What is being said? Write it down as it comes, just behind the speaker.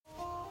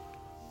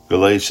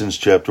Galatians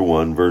chapter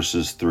 1,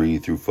 verses 3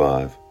 through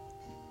 5.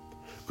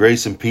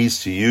 Grace and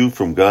peace to you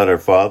from God our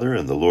Father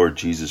and the Lord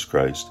Jesus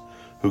Christ,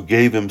 who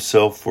gave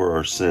himself for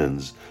our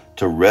sins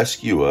to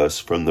rescue us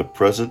from the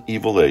present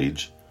evil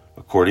age,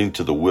 according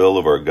to the will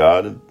of our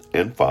God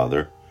and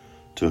Father,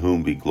 to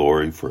whom be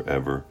glory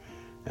forever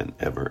and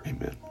ever.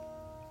 Amen.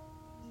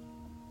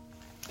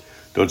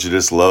 Don't you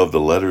just love the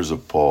letters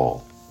of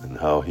Paul and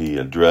how he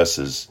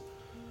addresses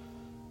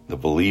the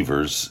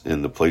believers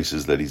in the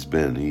places that he's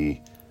been?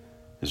 He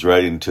is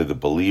writing to the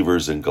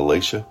believers in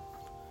Galatia,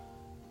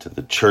 to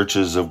the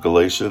churches of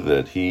Galatia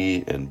that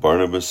he and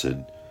Barnabas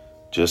had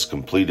just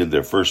completed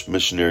their first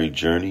missionary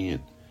journey.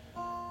 And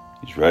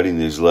he's writing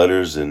these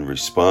letters in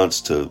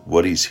response to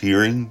what he's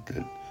hearing,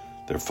 that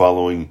they're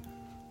following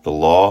the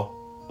law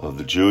of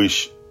the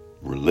Jewish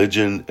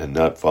religion and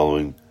not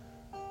following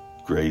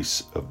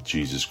grace of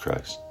Jesus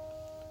Christ.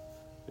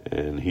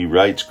 And he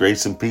writes,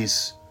 grace and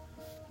peace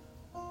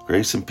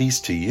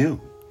to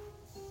you.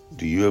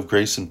 Do you have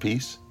grace and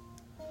peace?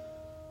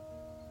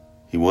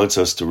 He wants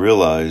us to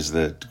realize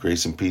that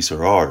grace and peace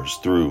are ours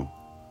through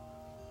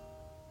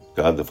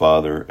God the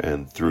Father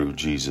and through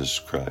Jesus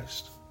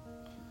Christ.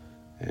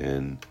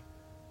 And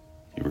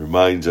he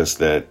reminds us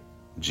that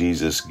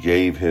Jesus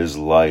gave his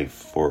life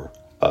for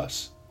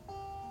us,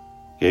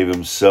 gave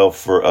himself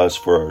for us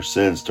for our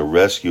sins to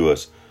rescue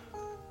us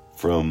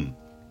from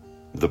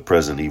the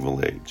present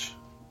evil age.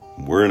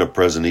 We're in a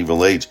present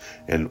evil age,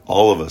 and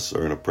all of us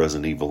are in a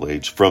present evil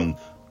age from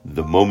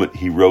the moment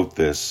he wrote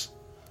this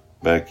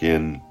back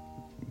in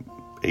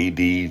AD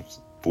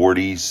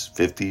 40s,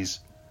 50s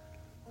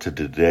to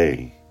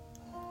today.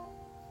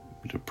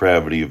 The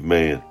depravity of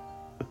man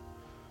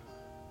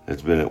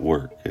has been at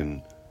work,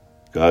 and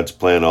God's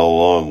plan all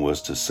along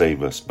was to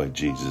save us by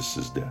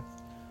Jesus' death.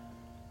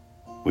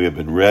 We have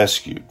been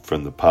rescued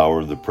from the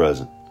power of the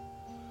present,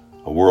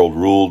 a world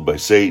ruled by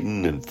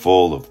Satan and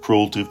full of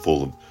cruelty,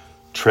 full of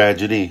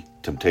tragedy,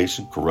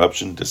 temptation,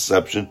 corruption,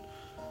 deception.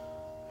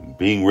 And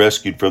being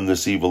rescued from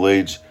this evil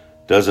age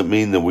doesn't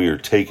mean that we are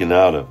taken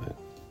out of it,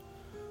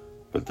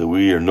 but that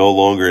we are no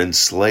longer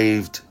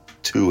enslaved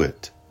to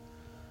it,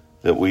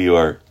 that we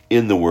are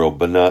in the world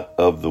but not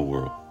of the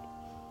world.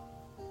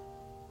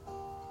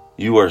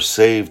 You are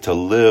saved to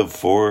live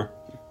for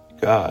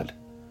God.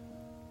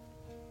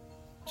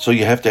 So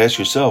you have to ask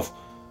yourself,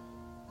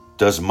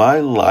 does my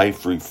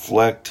life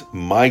reflect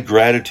my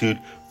gratitude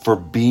for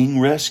being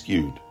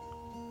rescued?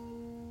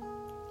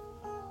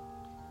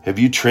 Have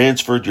you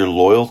transferred your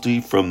loyalty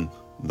from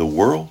the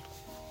world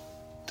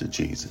to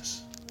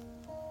Jesus?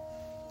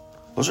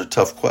 Those are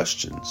tough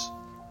questions.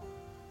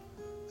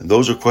 And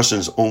those are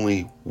questions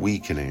only we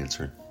can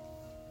answer.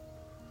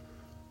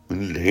 We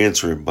need to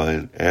answer it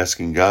by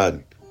asking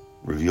God,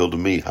 reveal to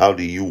me, how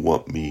do you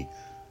want me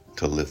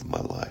to live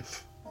my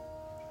life?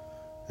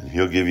 And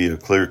he'll give you a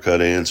clear-cut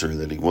answer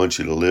that he wants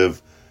you to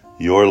live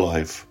your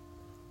life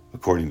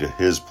according to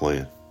his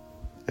plan.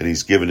 And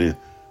he's giving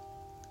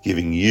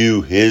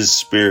you his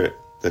spirit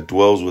that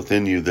dwells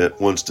within you, that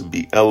wants to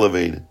be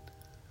elevated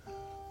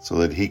so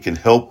that he can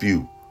help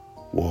you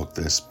walk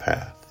this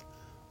path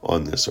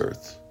on this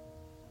earth.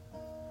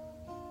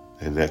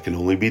 And that can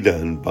only be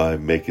done by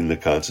making the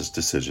conscious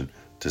decision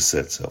to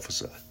set self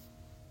aside.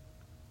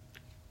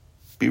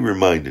 Be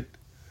reminded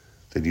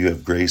that you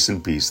have grace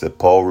and peace that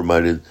Paul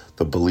reminded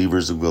the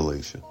believers of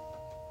Galatia,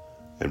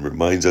 and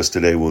reminds us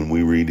today when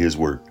we read his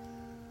word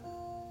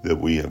that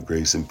we have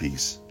grace and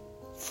peace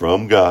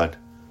from God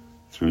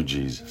through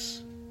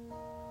Jesus.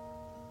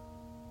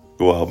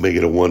 Go out, make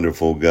it a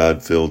wonderful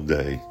God-filled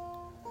day.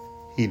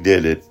 He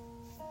did it.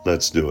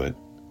 Let's do it.